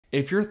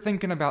If you're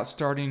thinking about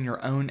starting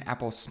your own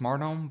Apple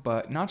smart home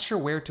but not sure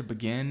where to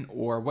begin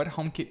or what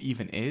HomeKit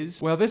even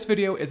is, well, this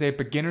video is a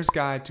beginner's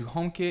guide to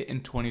HomeKit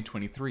in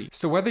 2023.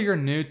 So whether you're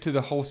new to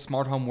the whole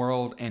smart home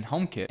world and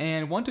HomeKit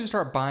and want to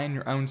start buying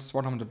your own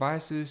smart home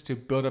devices to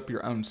build up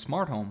your own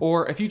smart home,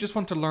 or if you just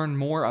want to learn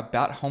more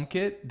about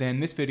HomeKit,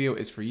 then this video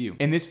is for you.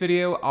 In this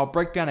video, I'll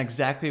break down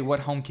exactly what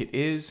HomeKit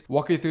is,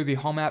 walk you through the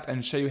Home app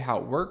and show you how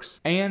it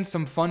works, and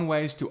some fun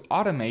ways to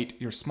automate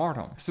your smart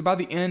home. So by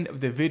the end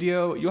of the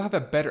video, you'll have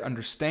a better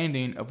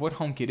understanding of what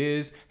HomeKit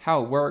is,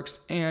 how it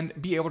works, and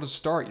be able to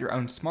start your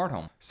own smart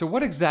home. So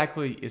what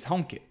exactly is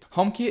HomeKit?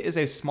 HomeKit is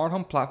a smart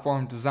home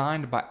platform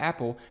designed by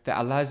Apple that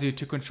allows you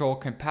to control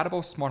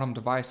compatible smart home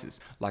devices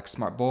like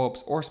smart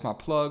bulbs or smart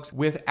plugs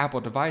with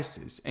Apple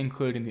devices,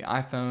 including the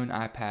iPhone,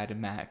 iPad,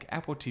 Mac,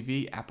 Apple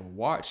TV, Apple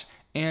Watch,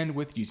 and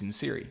with using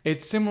Siri.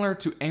 It's similar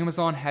to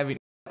Amazon having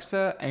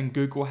Alexa and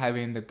Google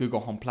having the Google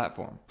Home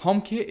platform.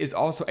 HomeKit is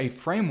also a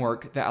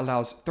framework that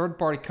allows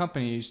third-party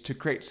companies to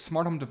create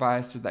smart home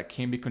devices that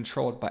can be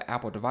controlled by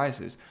Apple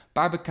devices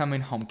by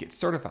becoming HomeKit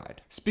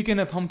certified. Speaking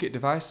of HomeKit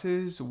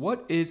devices,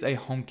 what is a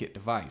HomeKit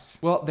device?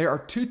 Well, there are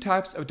two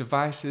types of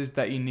devices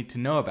that you need to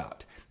know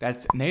about.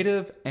 That's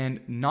native and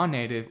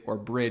non-native or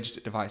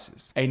bridged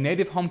devices. A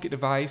native HomeKit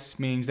device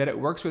means that it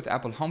works with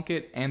Apple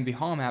HomeKit and the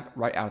Home app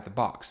right out of the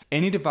box.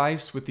 Any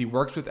device with the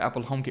Works with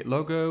Apple HomeKit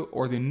logo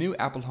or the new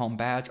Apple Home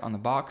badge on the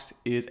box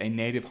is a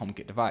native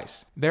HomeKit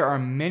device. There are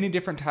many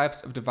different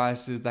types of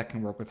devices that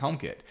can work with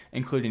HomeKit,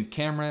 including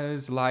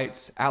cameras,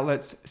 lights,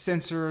 outlets,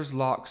 sensors,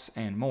 locks,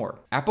 and more.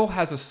 Apple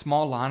has a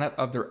small lineup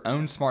of their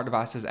own smart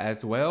devices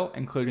as well,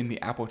 including the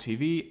Apple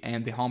TV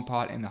and the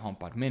HomePod and the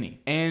HomePod Mini.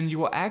 And you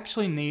will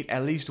actually need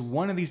at least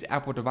one of these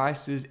Apple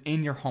devices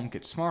in your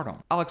HomeKit smart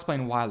home. I'll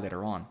explain why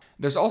later on.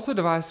 There's also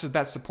devices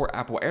that support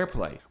Apple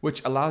AirPlay,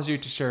 which allows you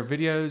to share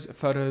videos,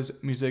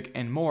 photos, music,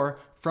 and more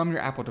from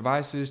your Apple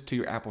devices to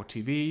your Apple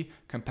TV,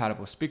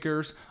 compatible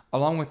speakers,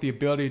 along with the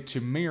ability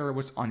to mirror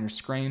what's on your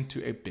screen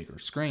to a bigger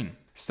screen.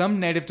 Some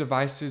native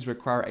devices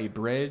require a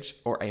bridge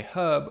or a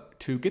hub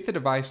to get the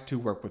device to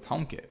work with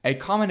HomeKit. A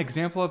common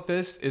example of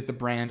this is the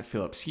brand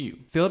Philips Hue.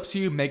 Philips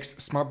Hue makes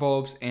smart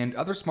bulbs and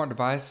other smart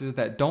devices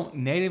that don't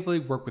natively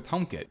work with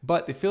HomeKit,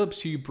 but the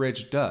Philips Hue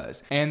bridge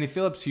does, and the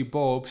Philips Hue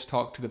bulbs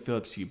talk to the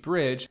Philips Hue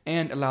bridge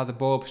and allow the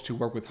bulbs to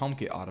work with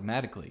HomeKit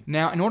automatically.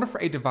 Now, in order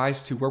for a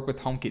device to work with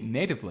HomeKit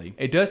natively,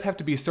 it does have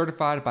to be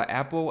certified by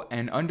Apple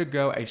and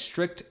undergo a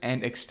strict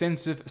and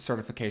extensive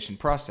certification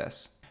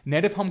process.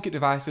 Native HomeKit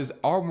devices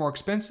are more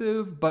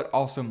expensive, but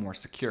also more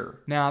secure.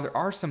 Now, there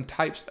are some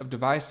types of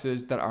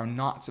devices that are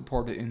not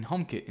supported in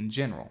HomeKit in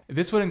general.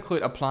 This would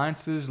include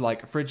appliances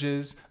like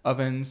fridges,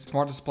 ovens,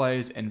 smart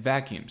displays, and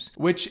vacuums,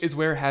 which is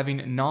where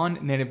having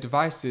non-native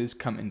devices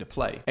come into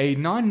play. A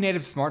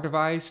non-native smart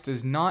device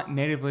does not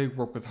natively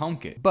work with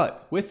HomeKit,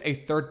 but with a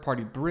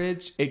third-party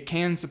bridge, it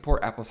can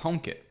support Apple's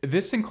HomeKit.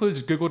 This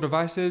includes Google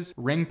devices,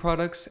 Ring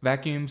products,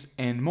 vacuums,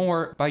 and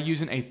more by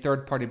using a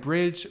third-party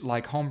bridge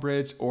like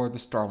HomeBridge or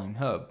the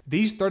Hub.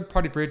 These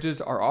third-party bridges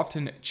are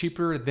often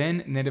cheaper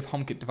than native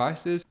HomeKit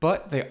devices,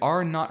 but they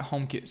are not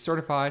HomeKit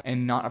certified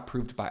and not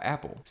approved by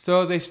Apple.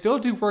 So they still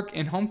do work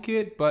in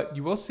HomeKit, but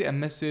you will see a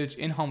message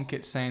in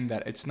HomeKit saying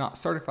that it's not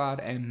certified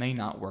and may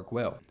not work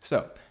well.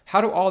 So how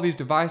do all these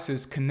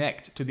devices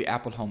connect to the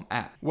Apple Home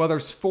app? Well,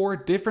 there's 4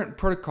 different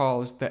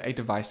protocols that a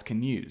device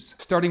can use.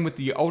 Starting with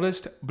the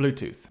oldest,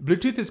 Bluetooth.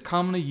 Bluetooth is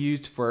commonly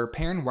used for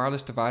pairing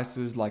wireless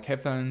devices like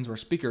headphones or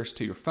speakers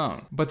to your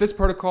phone, but this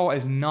protocol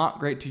is not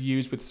great to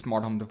use with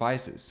smart home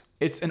devices.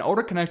 It's an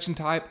older connection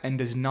type and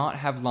does not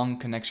have long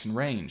connection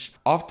range,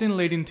 often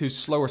leading to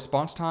slow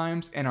response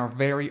times and are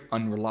very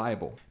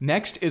unreliable.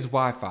 Next is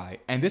Wi-Fi,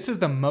 and this is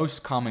the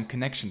most common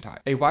connection type.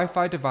 A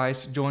Wi-Fi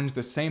device joins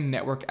the same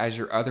network as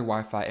your other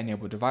Wi-Fi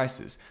enabled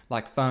devices,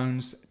 like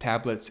phones,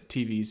 tablets,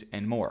 TVs,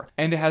 and more,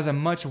 and it has a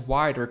much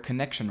wider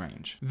connection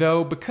range.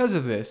 Though because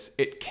of this,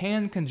 it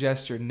can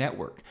congest your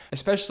network,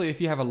 especially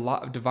if you have a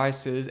lot of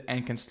devices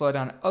and can slow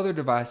down other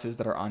devices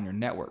that are on your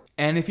network.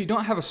 And if you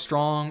don't have a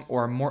strong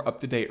or more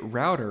up-to-date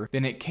router,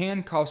 then it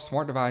can cause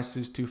smart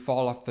devices to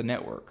fall off the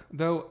network,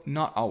 though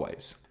not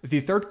always.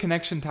 The third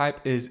connection type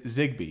is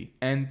Zigbee,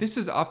 and this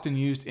is often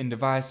used in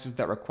devices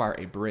that require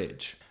a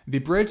bridge. The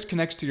bridge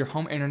connects to your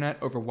home internet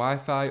over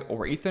Wi-Fi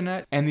or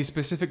Ethernet, and the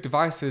specific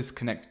devices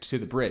connect to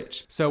the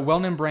bridge. So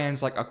well-known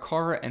brands like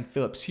Aqara and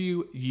Philips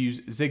Hue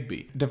use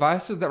Zigbee.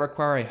 Devices that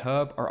require a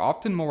hub are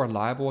often more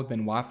reliable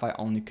than Wi-Fi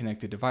only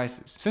connected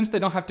devices, since they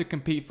don't have to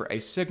compete for a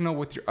signal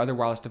with your other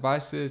wireless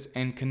devices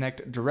and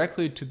connect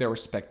directly to their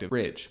respective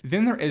bridge.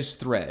 Then there is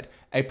Thread,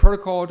 a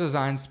protocol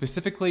designed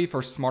specifically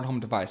for smart home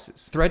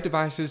devices. Thread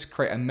devices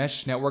create a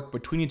mesh network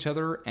between each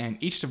other, and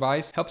each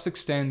device helps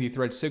extend the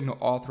Thread signal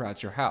all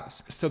throughout your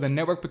house, so the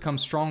network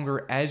becomes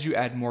stronger as you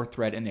add more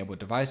Thread-enabled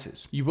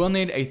devices. You will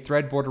need a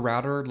Thread border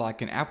router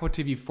like an Apple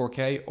TV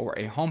 4K or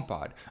a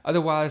HomePod,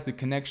 otherwise the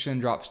connection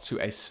drops to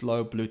a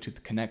slow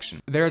Bluetooth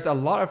connection. There's a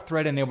lot of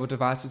Thread-enabled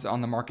devices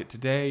on the market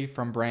today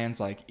from brands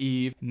like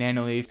Eve,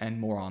 Nanoleaf, and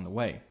more on the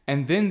way.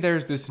 And then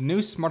there's this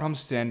new smart home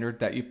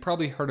standard that you've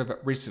probably heard of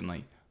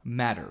recently,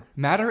 Matter.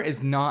 Matter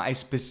is not a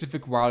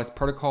specific wireless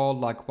protocol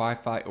like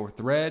Wi-Fi or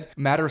Thread.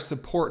 Matter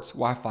supports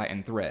Wi-Fi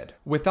and Thread.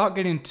 Without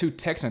getting too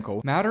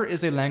technical, Matter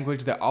is a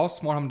language that all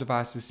smart home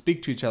devices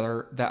speak to each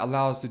other that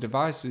allows the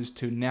devices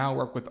to now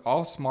work with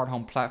all smart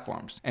home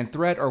platforms. And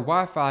Thread or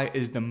Wi-Fi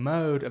is the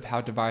mode of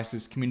how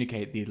devices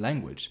communicate the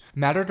language.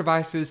 Matter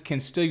devices can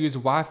still use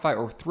Wi-Fi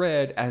or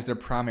Thread as their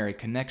primary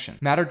connection.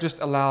 Matter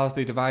just allows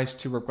the device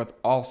to work with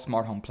all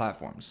smart home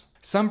platforms.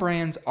 Some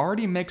brands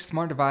already make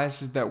smart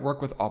devices that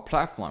work with all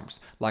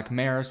platforms, like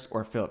Maris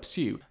or Philips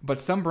Hue, but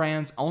some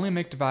brands only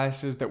make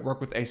devices that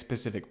work with a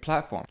specific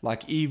platform,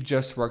 like Eve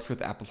just works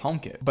with Apple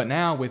HomeKit. But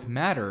now with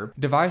Matter,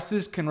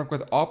 devices can work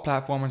with all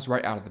platforms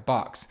right out of the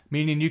box,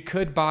 meaning you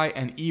could buy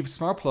an Eve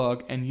smart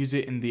plug and use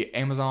it in the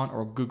Amazon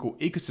or Google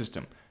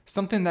ecosystem,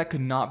 something that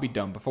could not be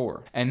done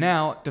before. And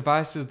now,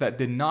 devices that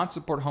did not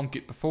support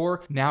HomeKit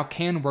before now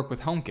can work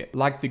with HomeKit,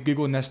 like the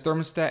Google Nest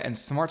thermostat and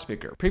smart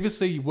speaker.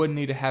 Previously, you would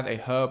need to have a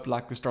hub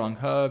like the Starling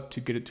Hub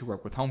to get it to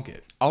work with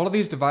HomeKit. All of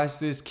these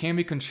devices can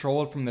be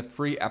controlled from the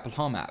free Apple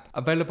Home app,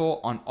 available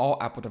on all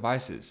Apple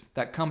devices,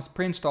 that comes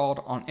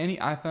pre-installed on any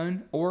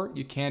iPhone, or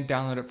you can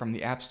download it from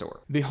the App Store.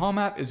 The Home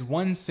app is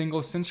one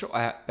single central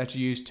app that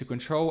you use to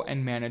control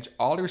and manage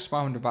all your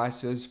smart home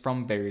devices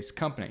from various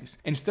companies,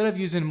 instead of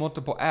using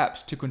multiple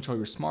apps to control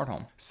your smart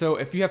home. So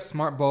if you have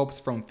smart bulbs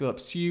from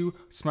Philips Hue,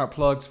 smart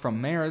plugs from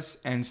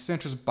Maris, and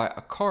sensors by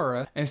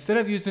Aqara, instead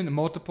of using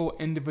multiple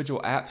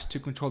individual apps to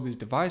control these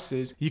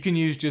devices, you can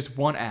use just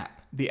one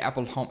app, the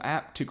Apple Home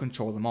app, to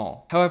control them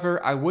all.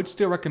 However, I would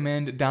still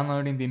recommend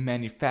downloading the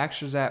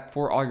manufacturer's app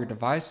for all your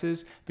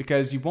devices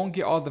because you won't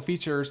get all the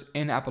features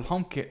in Apple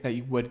HomeKit that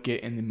you would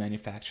get in the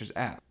manufacturer's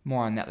app.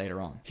 More on that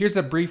later on. Here's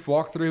a brief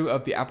walkthrough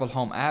of the Apple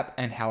Home app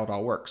and how it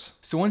all works.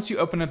 So once you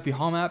open up the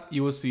Home app,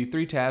 you will see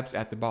 3 tabs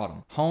at the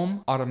bottom: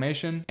 Home,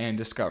 Automation, and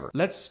Discover.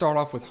 Let's start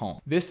off with Home.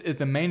 This is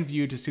the main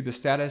view to see the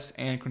status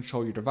and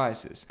control your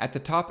devices. At the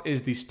top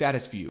is the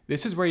status view.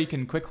 This is where you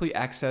can quickly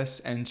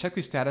access and check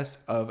the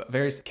status of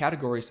various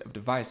categories of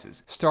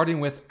devices, starting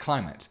with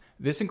climate.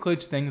 This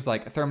includes things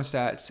like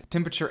thermostats,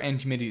 temperature and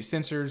humidity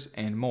sensors,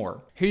 and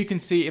more. Here you can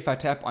see if I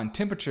tap on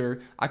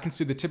temperature, I can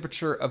see the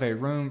temperature of a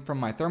room from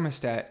my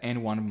thermostat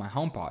and one of my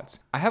HomePods.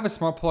 I have a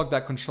smart plug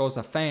that controls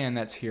a fan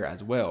that's here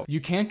as well. You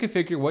can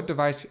configure what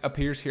device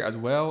appears here as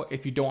well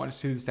if you don't want to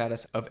see the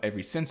status of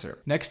every sensor.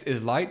 Next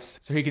is lights,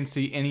 so you can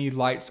see any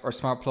lights or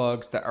smart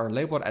plugs that are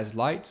labeled as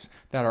lights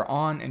that are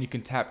on, and you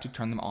can tap to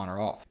turn them on or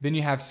off. Then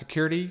you have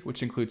security,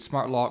 which includes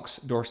smart locks,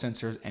 door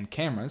sensors, and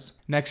cameras.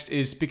 Next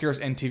is speakers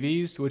and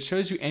TVs, which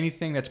shows you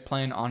anything that's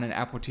playing on an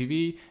Apple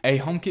TV, a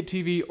HomeKit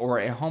TV, or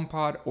a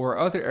HomePod, or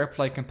other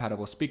AirPlay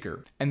compatible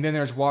speaker. And then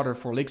there's water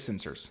for leak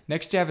sensors.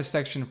 Next you have a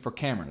section for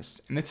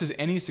cameras, and this is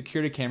any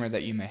security camera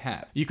that you may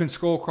have. You can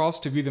scroll across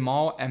to view them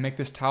all and make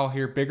this tile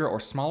here bigger or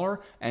smaller,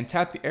 and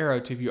tap the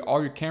arrow to view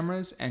all your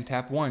cameras, and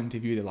tap 1 to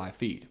view the live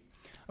feed.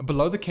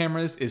 Below the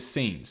cameras is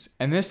Scenes,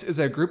 and this is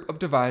a group of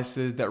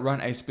devices that run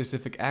a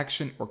specific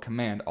action or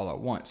command all at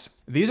once.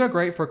 These are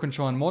great for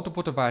controlling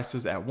multiple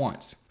devices at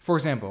once. For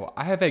example,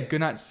 I have a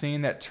goodnight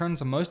scene that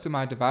turns most of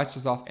my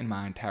devices off in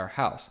my entire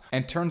house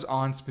and turns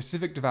on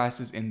specific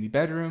devices in the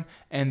bedroom,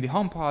 and the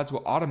HomePods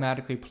will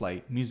automatically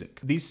play music.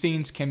 These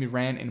scenes can be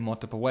ran in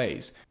multiple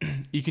ways.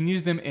 You can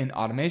use them in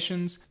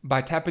automations,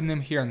 by tapping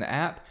them here in the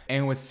app,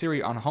 and with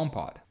Siri on a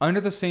HomePod.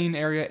 Under the scene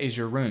area is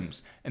your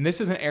rooms, and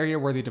this is an area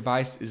where the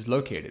device is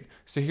located.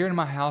 So here in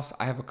my house,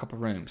 I have a couple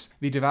rooms.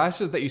 The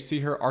devices that you see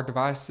here are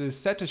devices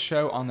set to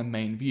show on the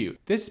main view.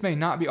 This may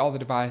not be all the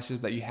devices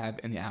that you have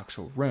in the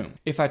actual room.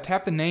 If I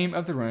tap the name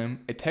of the room,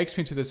 it takes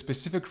me to the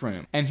specific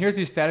room, and here's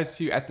the status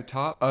view at the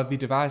top of the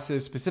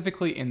devices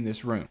specifically in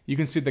this room. You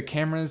can see the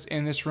cameras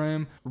in this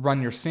room,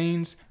 run your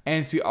scenes,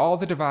 and see all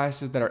the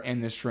devices that are in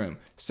this room,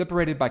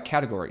 separated by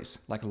categories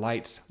like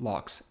lights,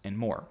 locks, and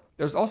more.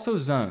 There's also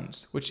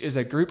zones, which is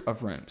a group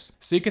of rooms.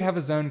 So you could have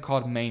a zone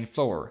called main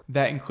floor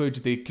that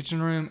includes the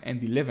kitchen room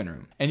and the living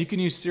room. And you can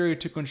use Siri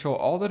to control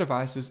all the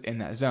devices in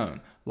that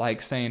zone,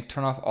 like saying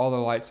turn off all the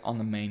lights on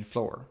the main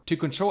floor. To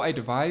control a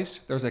device,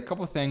 there's a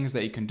couple things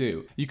that you can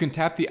do. You can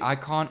tap the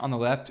icon on the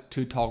left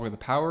to toggle the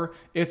power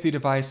if the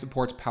device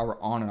supports power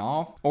on and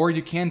off, or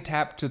you can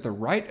tap to the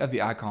right of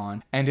the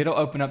icon and it'll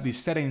open up the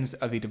settings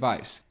of the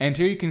device. And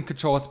here you can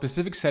control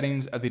specific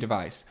settings of the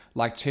device,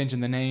 like changing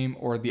the name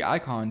or the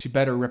icon to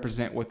better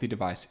represent what the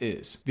device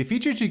is. The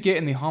features you get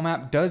in the Home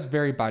app does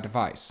vary by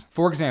device.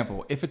 For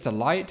example, if it's a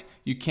light,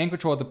 you can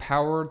control the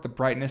power, the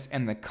brightness,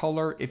 and the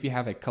color if you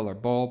have a color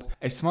bulb.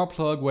 A smart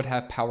plug would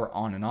have power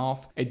on and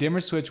off. A dimmer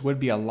switch would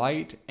be a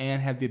light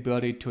and have the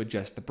ability to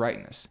adjust the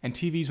brightness. And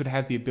TVs would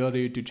have the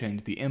ability to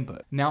change the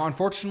input. Now,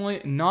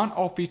 unfortunately, not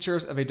all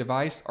features of a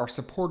device are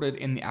supported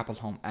in the Apple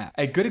Home app.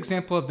 A good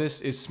example of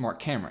this is smart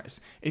cameras.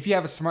 If you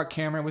have a smart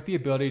camera with the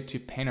ability to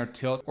pan or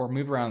tilt or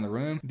move around the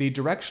room, the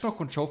directional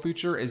control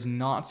feature is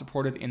not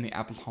supported in the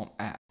Apple Home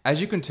app. As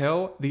you can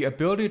tell, the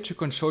ability to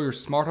control your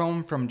smart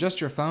home from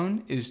just your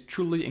phone is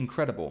truly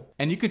incredible.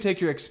 And you can take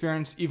your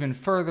experience even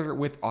further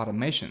with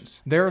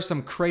automations. There are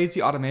some crazy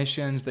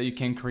automations that you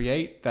can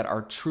create that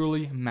are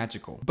truly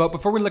magical. But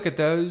before we look at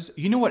those,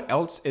 you know what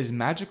else is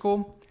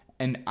magical?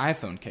 An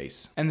iPhone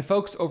case. And the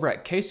folks over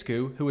at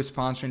Casecoo, who is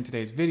sponsoring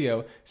today's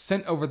video,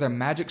 sent over their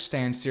Magic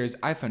Stand series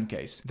iPhone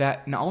case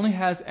that not only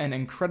has an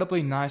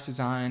incredibly nice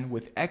design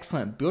with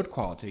excellent build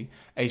quality,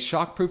 a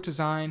shockproof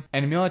design,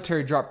 and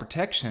military drop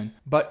protection,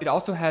 but it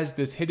also has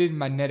this hidden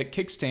magnetic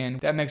kickstand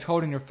that makes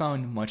holding your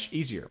phone much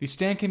easier. The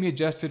stand can be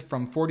adjusted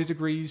from 40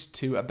 degrees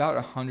to about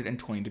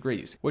 120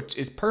 degrees, which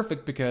is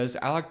perfect because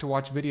I like to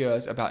watch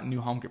videos about new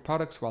HomeKit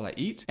products while I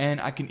eat, and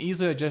I can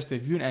easily adjust the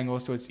viewing angle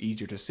so it's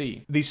easier to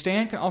see. The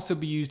stand can also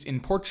be used in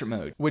portrait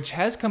mode, which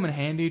has come in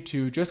handy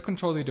to just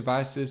control the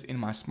devices in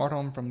my smart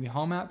home from the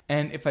Home app,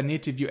 and if I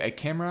need to view a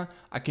camera,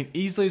 I can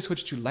easily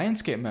switch to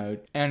landscape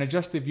mode and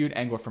adjust the viewing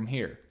angle from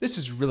here. This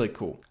is really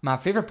cool. My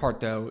favorite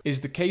part though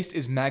is the case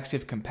is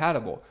MagSafe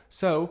compatible,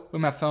 so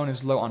when my phone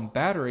is low on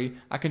battery,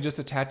 I can just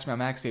attach my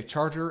MagSafe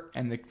charger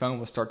and the phone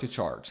will start to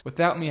charge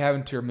without me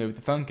having to remove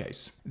the phone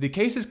case. The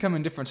cases come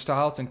in different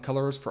styles and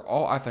colors for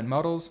all iPhone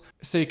models,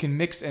 so you can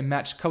mix and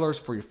match colors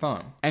for your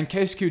phone. And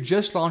Casecoo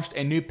just launched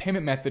a new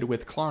payment method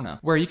with Klarna,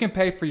 where you can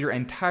pay for your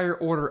entire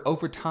order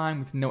over time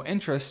with no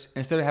interest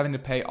instead of having to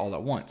pay all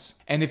at once.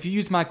 And if you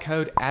use my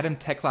code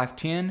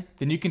AdamTechLife10,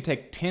 then you can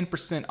take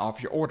 10%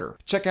 off your order.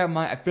 Check out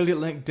my affiliate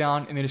link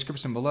down in the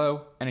description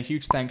below, and a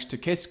huge thanks to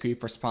Casecoo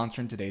for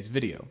sponsoring today's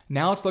video.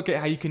 Now let's look at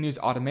how you can use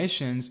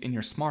automations in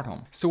your smart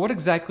home. So what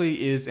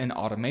exactly is an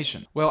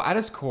automation? Well, at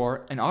its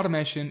core, an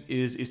automation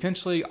is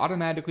essentially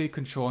automatically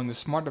controlling the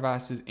smart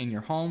devices in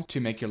your home to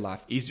make your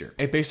life easier.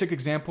 A basic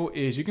example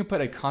is you can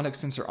put a contact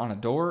sensor on a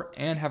door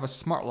and have a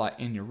smart light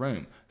in your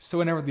room. So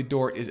whenever the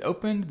door is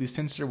opened, the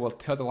sensor will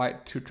tell the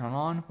light to turn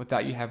on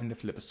without you having to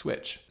flip a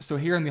switch. So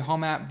here in the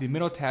Home app, the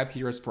middle tab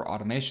here is for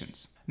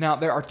automations. Now,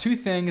 there are two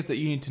things that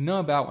you need to know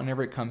about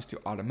whenever it comes to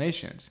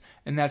automations,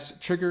 and that's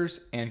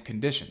triggers and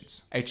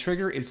conditions. A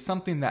trigger is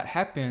something that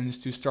happens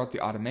to start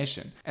the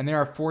automation, and there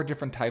are 4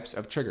 different types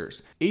of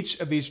triggers. Each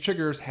of these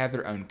triggers have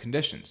their own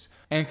conditions.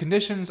 And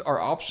conditions are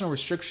optional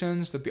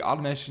restrictions that the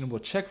automation will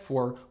check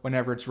for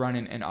whenever it's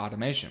running an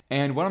automation.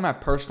 And one of my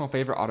personal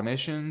favorite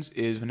automations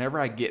is whenever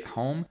I get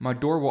home, my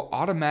door will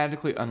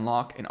automatically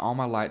unlock and all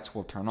my lights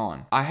will turn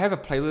on. I have a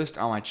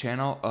playlist on my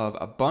channel of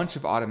a bunch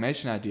of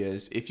automation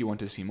ideas if you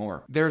want to see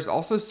more. There's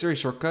also Siri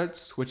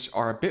shortcuts, which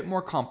are a bit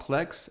more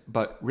complex,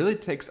 but really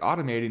takes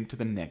automating to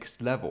the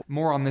next level.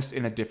 More on this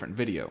in a different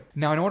video.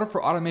 Now, in order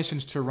for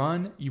automations to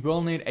run, you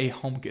will need a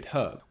HomeKit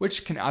Hub,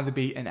 which can either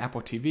be an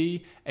Apple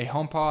TV, a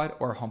HomePod,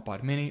 or a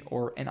HomePod Mini,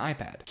 or an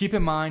iPad. Keep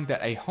in mind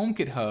that a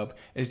HomeKit Hub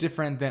is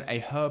different than a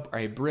hub or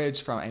a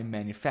bridge from a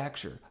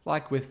manufacturer,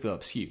 like with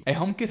Philips Hue. A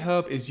HomeKit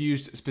Hub is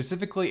used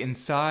specifically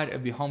inside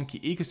of the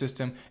HomeKit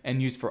ecosystem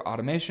and used for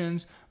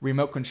automations,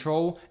 remote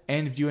control,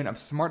 and viewing of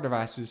smart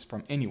devices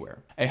from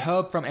anywhere. A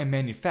hub from a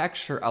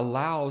manufacturer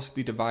allows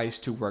the device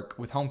to work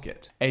with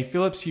HomeKit. A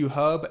Philips Hue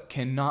hub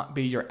cannot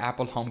be your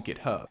Apple HomeKit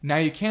Hub. Now,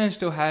 you can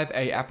still have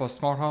a Apple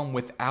smart home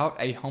without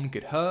a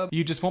HomeKit Hub.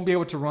 You just won't be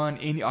able to run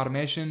any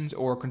automations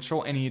or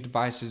control any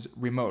devices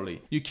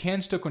remotely. You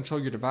can still control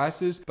your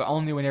devices, but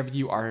only whenever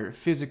you are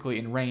physically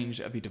in range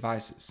of the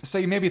devices. So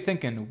you may be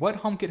thinking,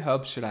 what HomeKit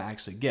Hub should I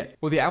actually get?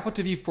 Well, the Apple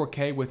TV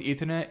 4K with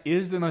Ethernet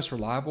is the most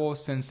reliable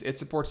since it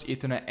supports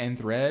Ethernet and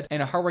Thread,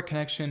 and a hardware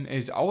connection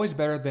is always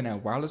better than a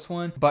wireless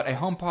one, but a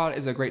HomePod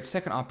is a great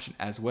second option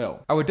as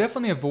well. I would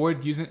definitely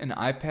avoid using an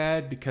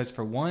iPad because,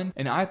 for one,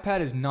 an iPad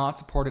is not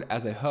supported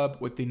as a hub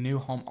with the new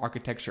home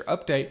architecture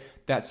update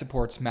that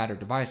supports Matter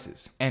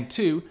devices. And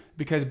 2,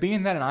 because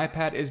being that an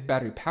iPad is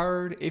battery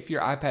powered, if your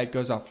iPad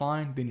goes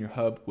offline, then your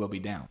hub will be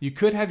down. You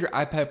could have your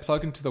iPad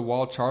plugged into the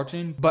wall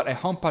charging, but a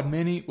HomePod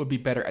Mini would be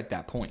better at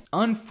that point.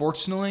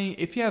 Unfortunately,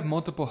 if you have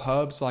multiple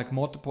hubs like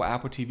multiple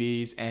Apple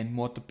TVs and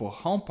multiple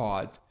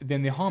HomePods,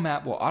 then the Home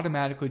app will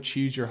automatically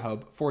choose your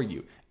hub for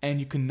you, and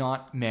you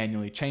cannot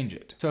manually change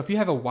it. So if you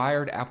have a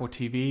wired Apple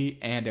TV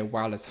and a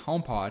wireless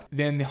HomePod,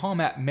 then the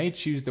Home app may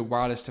choose the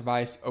wireless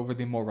device over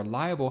the more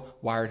reliable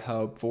wired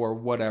hub for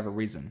whatever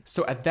reason.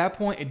 So at that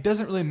point, it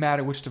doesn't really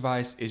matter which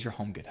device is your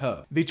HomeKit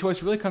Hub. The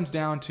choice really comes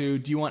down to,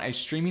 do you want a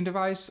streaming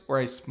device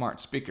or a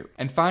smart speaker?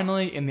 And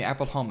finally, in the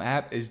Apple Home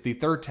app is the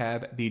third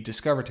tab, the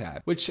Discover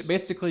tab, which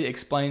basically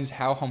explains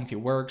how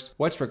HomeKit works,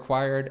 what's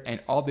required,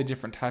 and all the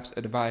different types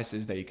of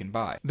devices that you can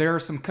buy. There are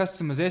some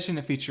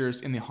customization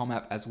features in the Home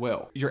app as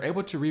well. You're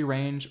able to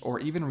rearrange or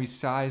even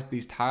resize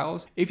these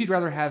tiles if you'd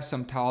rather have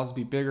some tiles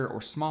be bigger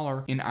or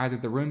smaller in either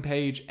the room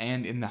page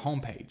and in the home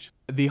page.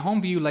 The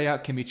home view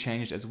layout can be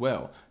changed as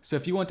well. So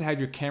if you want to have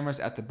your cameras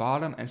at the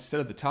bottom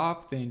instead of the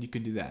top, then you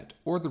can do that.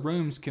 Or the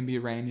rooms can be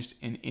arranged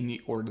in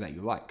any order that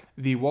you like.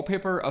 The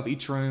wallpaper of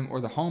each room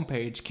or the home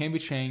page can be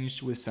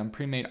changed with some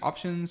pre-made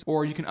options,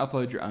 or you can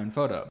upload your own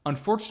photo.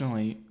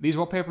 Unfortunately, these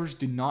wallpapers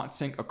do not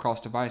sync across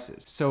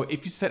devices. So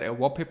if you set a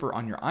wallpaper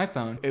on your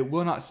iPhone, it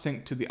will not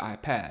sync to the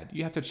iPad.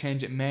 You have to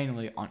change it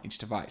manually on each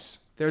device.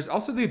 There's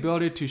also the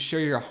ability to share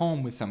your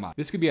home with somebody.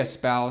 This could be a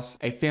spouse,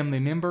 a family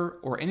member,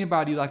 or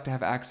anybody you'd like to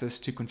have access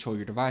to control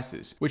your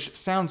devices, which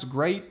sounds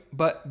great,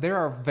 but there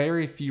are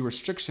very few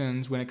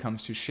restrictions when it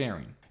comes to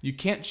sharing. You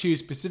can't choose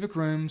specific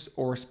rooms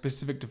or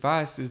specific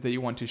devices that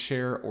you want to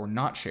share or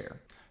not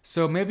share.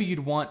 So maybe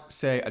you'd want,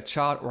 say, a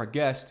child or a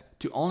guest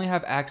to only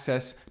have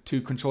access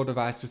to control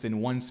devices in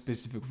one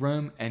specific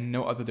room and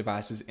no other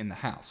devices in the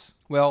house.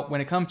 Well,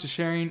 when it comes to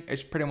sharing,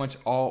 it's pretty much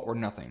all or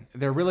nothing.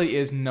 There really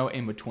is no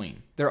in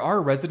between. There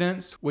are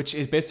residents, which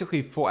is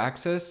basically full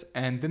access,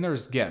 and then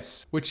there's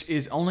guests, which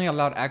is only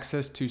allowed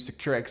access to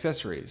secure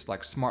accessories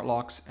like smart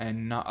locks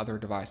and not other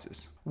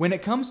devices. When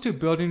it comes to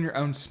building your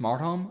own smart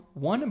home,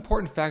 one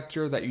important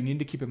factor that you need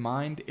to keep in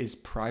mind is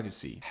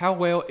privacy. How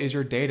well is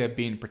your data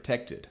being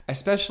protected?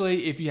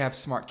 Especially if you have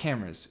smart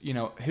cameras,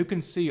 who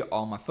can see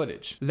all my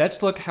footage?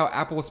 Let's look how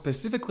Apple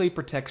specifically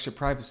protects your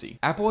privacy.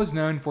 Apple is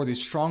known for the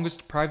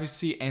strongest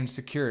privacy and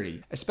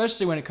security,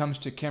 especially when it comes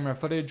to camera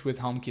footage with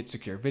HomeKit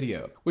Secure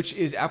Video, which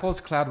is Apple's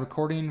cloud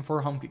recording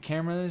for HomeKit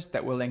cameras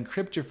that will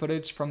encrypt your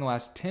footage from the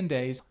last 10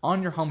 days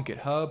on your HomeKit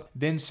Hub,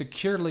 then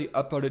securely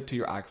upload it to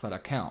your iCloud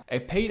account. A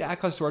paid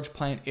iCloud storage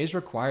plan is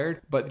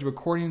required, but the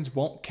recordings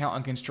won't count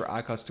against your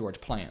iCloud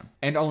storage plan.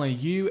 And only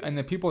you and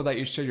the people that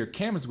you share your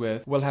cameras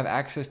with will have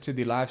access to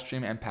the live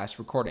stream and past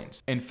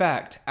recordings. In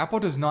fact, Apple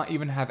does not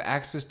even have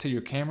access to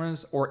your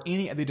cameras or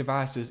any of the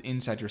devices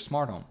inside your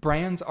smart home.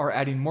 Brands are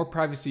adding more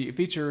privacy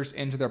features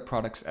into their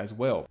products as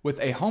well. With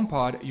a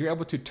HomePod, you're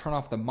able to turn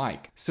off the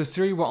mic, so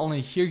Siri will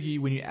only hear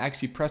you when you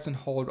actually press and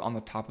hold on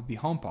the top of the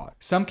HomePod.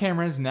 Some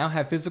cameras now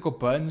have physical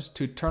buttons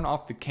to turn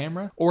off the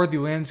camera, or the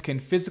lens can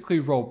physically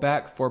roll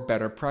back for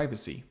better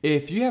privacy.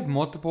 If you have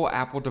multiple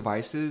Apple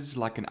devices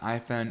like an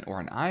iPhone or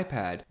an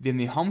iPad, then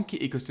the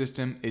HomeKit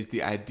ecosystem is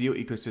the ideal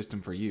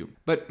ecosystem for you.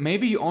 But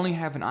maybe you only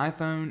have an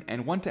iPhone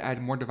and want to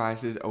add more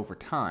devices over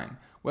time.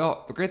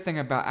 Well, the great thing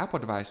about Apple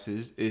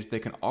devices is they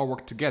can all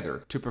work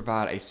together to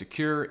provide a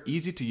secure,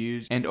 easy to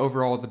use, and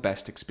overall the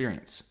best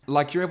experience.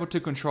 Like you're able to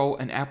control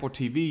an Apple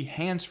TV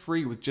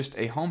hands-free with just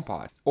a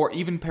HomePod, or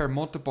even pair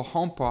multiple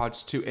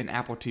HomePods to an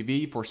Apple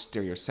TV for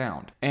stereo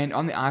sound. And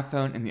on the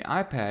iPhone and the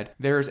iPad,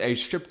 there is a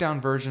stripped-down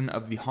version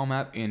of the Home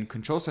app in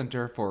Control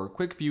Center for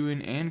quick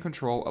viewing and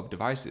control of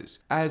devices,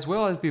 as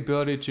well as the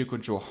ability to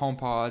control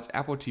HomePods,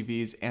 Apple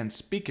TVs, and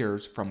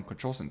speakers from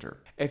Control Center.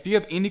 If you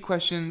have any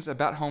questions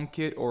about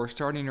HomeKit or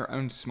starting your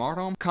own smart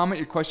home, comment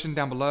your question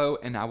down below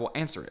and I will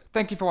answer it.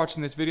 Thank you for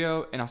watching this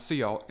video, and I'll see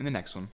y'all in the next one.